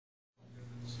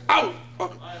Ow!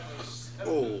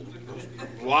 Oh,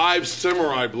 live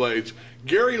samurai blades.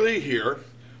 Gary Lee here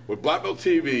with Black Belt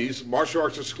TV's Martial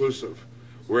Arts Exclusive.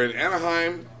 We're in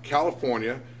Anaheim,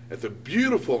 California at the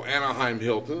beautiful Anaheim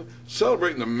Hilton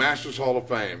celebrating the Masters Hall of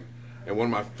Fame. And one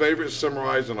of my favorite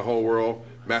samurais in the whole world,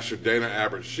 Master Dana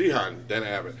Abbott, Shihan Dana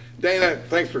Abbott. Dana,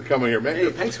 thanks for coming here, man.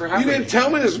 Hey, thanks for having me. You didn't tell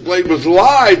me this blade was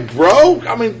live, bro.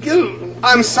 I mean, get it.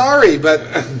 I'm sorry, but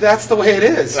that's the way it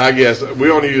is. I guess. We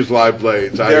only use live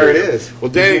blades. There it is. Well,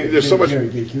 Danny, there's so much. Gary,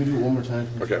 can we do it one more time?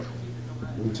 Okay.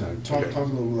 One more time. Talk a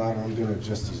little louder. I'm going to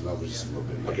adjust these levels just a little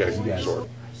bit. Okay, You guys, sure. Go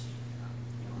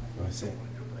ahead, say it.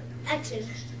 Action.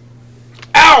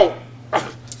 Ow!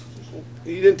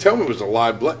 You didn't tell me it was a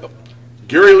live blade.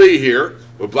 Gary Lee here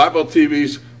with Black Belt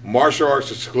TV's Martial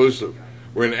Arts Exclusive.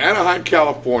 We're in Anaheim,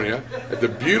 California at the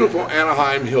beautiful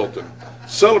Anaheim Hilton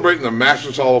celebrating the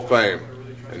Masters Hall of Fame.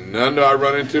 And none do I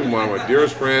run into one of my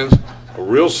dearest friends, a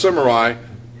real samurai,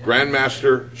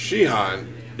 Grandmaster Shihan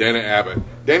Dana Abbott.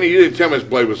 Danny, you didn't tell me this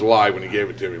blade was live when you gave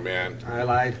it to me, man. I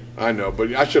lied. I know,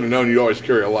 but I should have known you always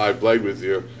carry a live blade with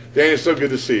you. Danny, it's so good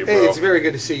to see you, bro. Hey, it's very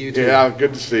good to see you, too. Yeah,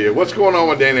 good to see you. What's going on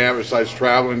with Dana Abbott besides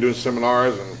traveling, doing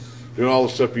seminars, and doing all the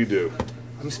stuff you do?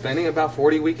 I'm spending about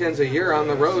 40 weekends a year on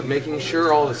the road making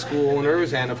sure all the school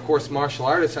owners and, of course, martial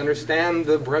artists understand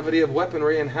the brevity of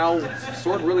weaponry and how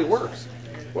sword really works.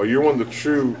 Well, you're one of the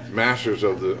true masters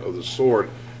of the sword.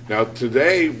 Now,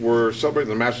 today we're celebrating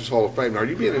the Masters Hall of Fame. Now, are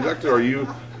you being inducted, or are you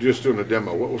just doing a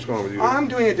demo? What's going on with you? I'm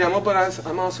doing a demo, but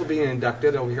I'm also being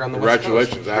inducted over here on the West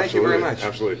Coast. Congratulations, absolutely. Thank you very much.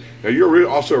 Absolutely. Now, you're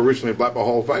also originally a Black Belt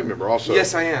Hall of Fame member, also.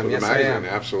 Yes, I am. With Yes, the I magazine. am.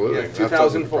 Absolutely. Yes,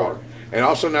 2004. And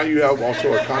also now you have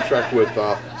also a contract with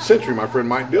Century, my friend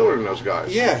Mike Dillard and those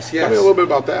guys. Yes, Tell me a little bit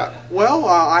about that. Well,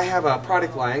 I have a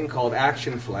product line called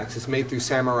Action Flex. It's made through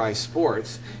Samurai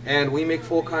Sports, and we make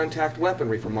full contact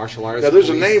weaponry for martial artists. Now, there's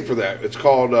a name for that. It's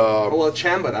called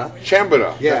Chambara.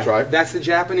 Chambara. Yeah, that's right. That's the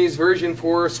Japanese version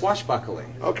for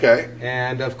swashbuckling. Okay.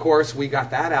 And of course, we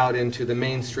got that out into the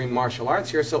mainstream martial arts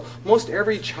here. So most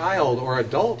every child or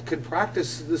adult could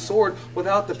practice the sword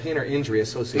without the pain or injury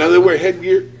associated. Now they wear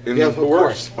headgear in yeah, the of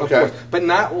course, Okay. of course, but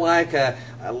not like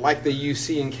the you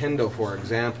see in kendo, for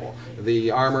example. The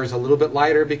armor is a little bit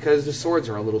lighter because the swords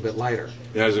are a little bit lighter.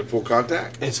 Now, is it full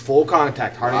contact? It's full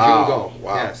contact, hard as you can go.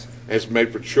 Wow. Yes. And it's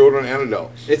made for children and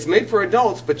adults. It's made for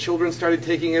adults, but children started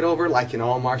taking it over, like in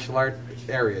all martial art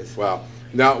areas. Wow.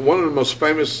 Now, one of the most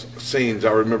famous scenes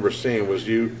I remember seeing was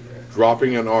you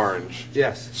dropping an orange,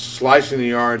 Yes. slicing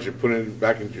the orange and putting it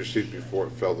back into your seat before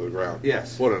it fell to the ground.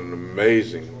 Yes. What an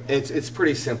amazing. It's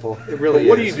pretty simple. It really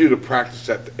What is. do you do to practice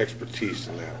that expertise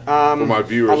in that? For my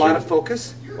viewers. A lot of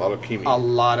focus. A lot of kimi. A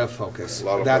lot of focus. A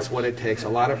lot of That's focus. what it takes. A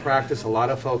lot of practice, a lot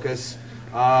of focus,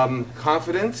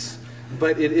 confidence,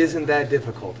 but it isn't that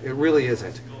difficult. It really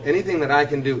isn't. Anything that I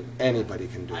can do, anybody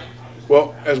can do.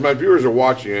 Well, as my viewers are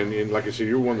watching, and like I said,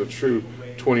 you're one of the true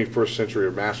 21st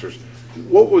century masters.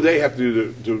 What would they have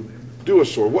to do a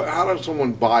sword? How does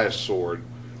someone buy a sword,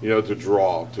 to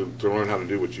draw, to learn how to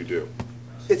do what you do?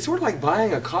 It's sort of like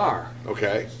buying a car.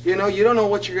 Okay. You don't know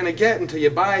what you're going to get until you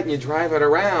buy it and you drive it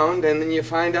around, and then you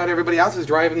find out everybody else is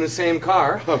driving the same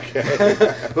car. Okay.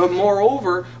 But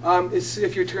moreover,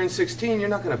 if you turn 16, you're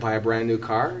not going to buy a brand new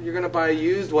car. You're going to buy a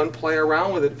used one, play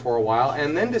around with it for a while,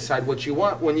 and then decide what you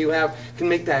want when you can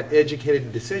make that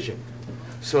educated decision.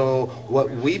 So what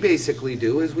we basically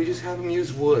do is we just have them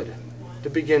use wood to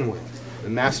begin with. The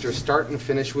masters start and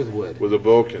finish with wood. With a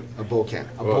boken. A boken.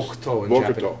 A Us. bokuto in Bokuto.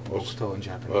 Japanese. Bokuto in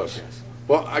Japanese, Us. yes.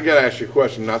 Well, I got to ask you a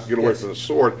question, not to get away Yes. from the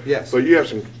sword. Yes. But you have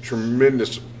some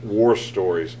tremendous war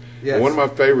stories. Yes. And one of my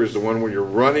favorites is the one where you're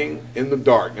running in the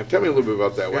dark. Now, tell me a little bit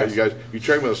about that. Yes. You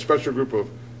train with a special group of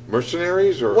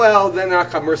mercenaries, or? Well, they're not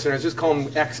called mercenaries. Just call them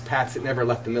expats that never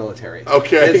left the military.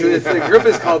 Okay. The group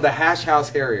is called the Hash House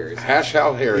Harriers. Hash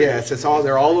House Harriers. Yes,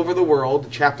 they're all over the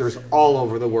world, chapters all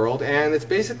over the world, and it's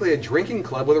basically a drinking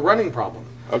club with a running problem.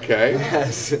 Okay.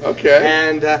 Yes. Okay.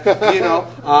 And,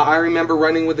 I remember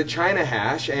running with the China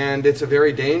Hash, and it's a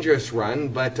very dangerous run,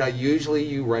 but usually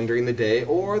you run during the day,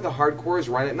 or the hardcores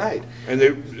run at night. And they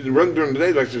run during the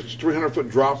day, like there's 300-foot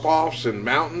drop-offs and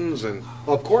mountains and...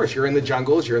 Of course, you're in the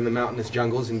jungles, you're in the mountainous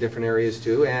jungles in different areas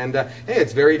too, and hey,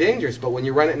 it's very dangerous, but when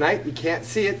you run at night, you can't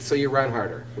see it, so you run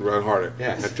harder. You run harder.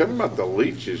 Yes. And tell me about the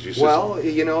leeches. You said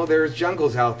Well, there's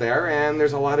jungles out there, and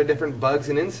there's a lot of different bugs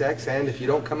and insects, and if you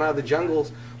don't come out of the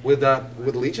jungles with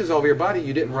leeches all over your body,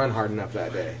 you didn't run hard enough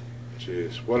that day.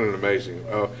 Jeez, what an amazing.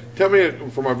 Tell me,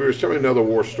 for my viewers, tell me another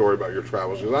war story about your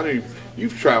travels, because I know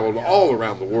you've traveled all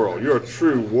around the world. You're a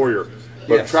true warrior.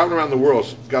 But Yes. traveling around the world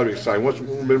has got to be exciting. What's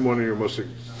been one of your most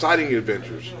exciting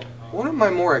adventures? One of my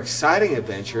more exciting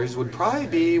adventures would probably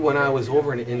be when I was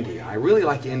over in India. I really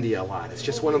like India a lot. It's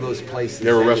just one of those places. You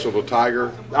ever wrestled a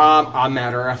tiger? A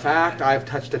matter of fact, I've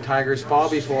touched a tiger's paw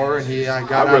before, and he got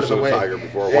out of the way. I wrestled a tiger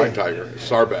before, a white tiger,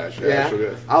 Sarbash.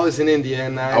 Yeah, I was in India,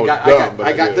 and I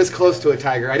I got this close to a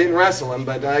tiger. I didn't wrestle him,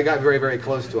 but I got very, very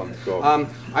close to him. Cool.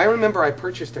 I remember I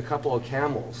purchased a couple of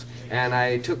camels, and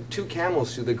I took 2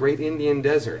 camels through the Great Indian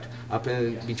Desert up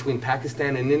in between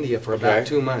Pakistan and India for about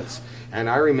 2 months. And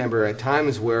I remember at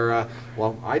times where,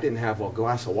 I didn't have a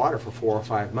glass of water for 4 or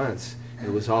 5 months.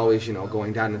 It was always,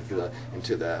 going down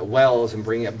into the wells and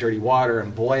bringing up dirty water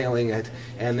and boiling it,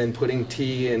 and then putting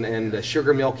tea and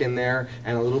sugar milk in there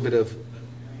and a little bit of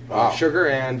sugar.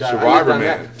 And Survivor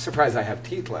man. Surprised I have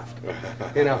teeth left.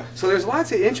 So there's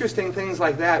lots of interesting things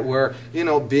like that where,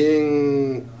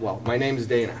 my name's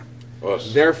Dana.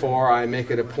 Therefore, I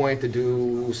make it a point to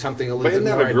do something a little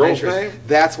bit more adventurous. Name?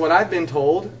 That's what I've been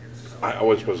told. I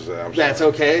was supposed to say. I'm That's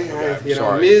sorry. okay.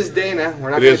 Sorry. Ms. Dana. We're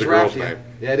not going to draft you. Name.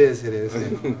 Yeah, it is. It is.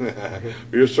 Yeah.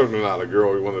 You're certainly not a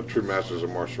girl. You're one of the true masters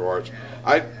of martial arts.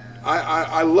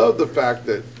 I love the fact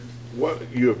that what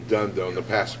you have done, though, in the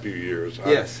past few years.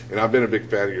 Yes. And I've been a big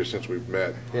fan of yours since we've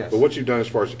met. Yes. But what you've done as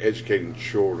far as educating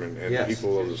children and Yes.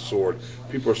 people of the sword.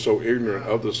 People are so ignorant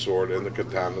of the sword and the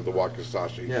katana, the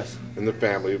wakizashi, Yes. and the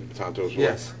family of Tanto sword.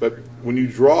 Yes. But when you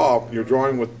draw, you're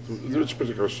drawing with this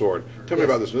particular sword. Tell me Yes.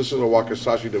 about this. This is a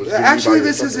wakizashi that was given Actually, by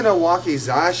this isn't a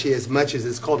wakizashi as much as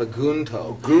it's called a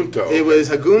gunto. Gunto. It was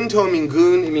a gunto mean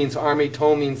gun. It means army.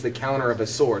 To means the counter of a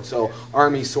sword. So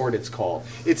army sword, it's called.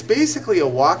 It's basically a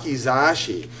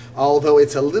wakizashi, although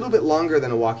it's a little bit longer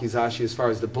than a wakizashi as far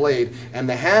as the blade and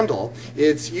the handle.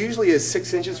 It's usually is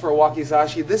 6 inches for a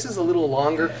wakizashi. This is a little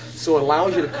longer, so it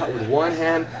allows you to cut with one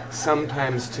hand,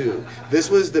 sometimes two. This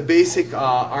was the basic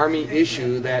army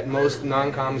issue that most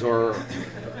non-coms or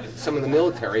some of the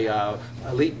military,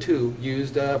 Elite 2,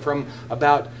 used from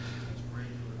about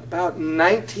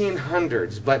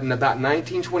 1900s, but in about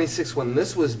 1926 when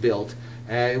this was built,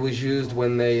 it was used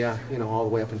when they, all the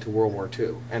way up into World War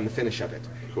II and the finish of it.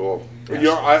 Cool. Yes.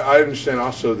 I understand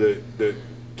also that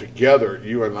together,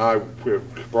 you and I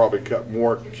have probably cut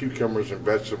more cucumbers and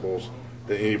vegetables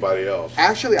than anybody else.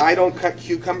 Actually, I don't cut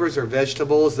cucumbers or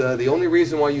vegetables. The only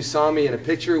reason why you saw me in a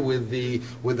picture with the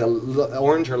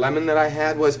orange or lemon that I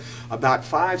had was about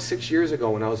 5-6 years ago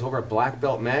when I was over at Black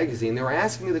Belt Magazine. They were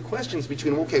asking me the questions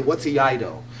between, okay, what's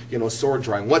Iaido? Sword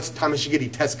drawing. What's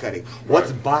Tamashigiri test cutting?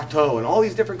 What's Bato? And all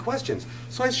these different questions.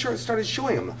 So I started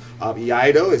showing them.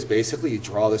 Iaido is basically you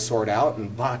draw the sword out,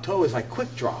 and Bato is like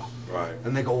quick draw. Right.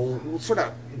 And they go, well, sort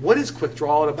of, what is quick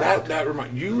draw all about?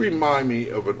 You remind me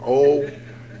of an old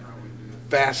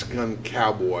fast gun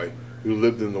cowboy who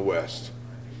lived in the West,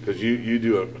 because you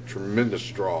do a tremendous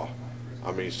draw.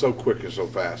 I mean, so quick and so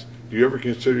fast. Do you ever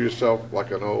consider yourself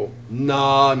like an old?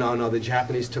 No. The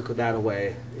Japanese took that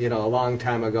away, a long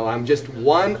time ago. I'm just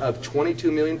one of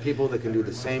 22 million people that can do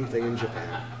the same thing in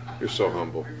Japan. You're so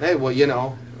humble. Hey,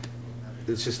 well,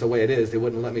 it's just the way it is. They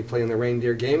wouldn't let me play in the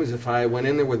reindeer games if I went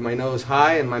in there with my nose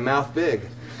high and my mouth big.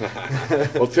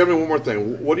 Well, tell me one more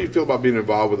thing. What do you feel about being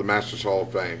involved with the Masters Hall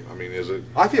of Fame? I mean, is it?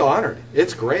 I feel honored.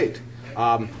 It's great.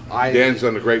 Dan's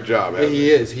done a great job, hasn't he?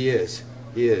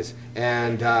 He is.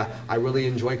 And I really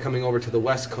enjoy coming over to the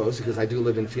West Coast because I do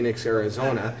live in Phoenix,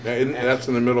 Arizona. And that's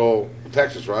in the middle of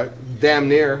Texas, right? Damn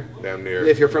near. Damn near.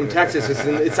 If you're from Texas,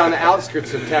 it's on the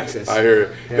outskirts of Texas. I hear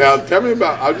you. Yes. Now, tell me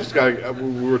about,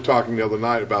 we were talking the other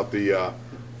night about the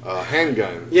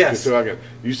handgun. Yes.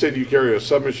 You said you carry a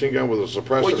submachine gun with a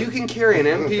suppressor. Well, you can carry an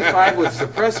MP5 with a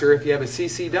suppressor if you have a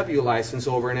CCW license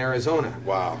over in Arizona.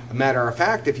 Wow. A matter of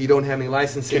fact, if you don't have any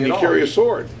licensing Can you carry a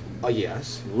sword?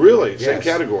 Yes. Really? Yes. Same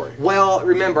category? Well,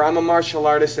 remember, I'm a martial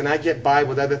artist, and I get by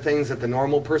with other things that the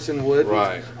normal person would.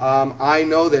 Right. I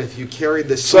know that if you carried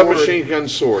the sword... Submachine gun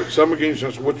sword. Submachine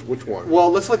gun sword. Which one?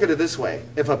 Well, let's look at it this way.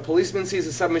 If a policeman sees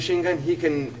a submachine gun, he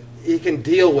can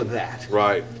deal with that.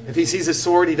 Right. If he sees a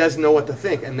sword, he doesn't know what to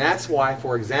think. And that's why,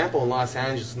 for example, in Los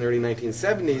Angeles in the early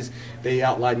 1970s, they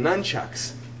outlawed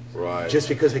nunchucks. Right. Just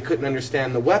because they couldn't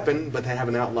understand the weapon, but they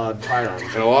haven't outlawed firearms.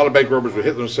 And a lot of bank robbers would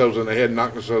hit themselves in the head,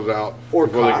 knock themselves out. Or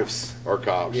cops. Or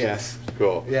cops. Yes.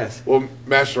 Cool. Yes. Well,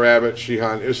 Master Abbott,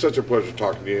 Shihan, it was such a pleasure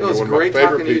talking to you. It was You're one great of my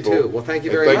favorite talking to you, people. too. Well, thank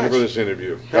you very much. Thank you for this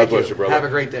interview. God Thank bless you. you, brother. Have a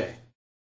great day.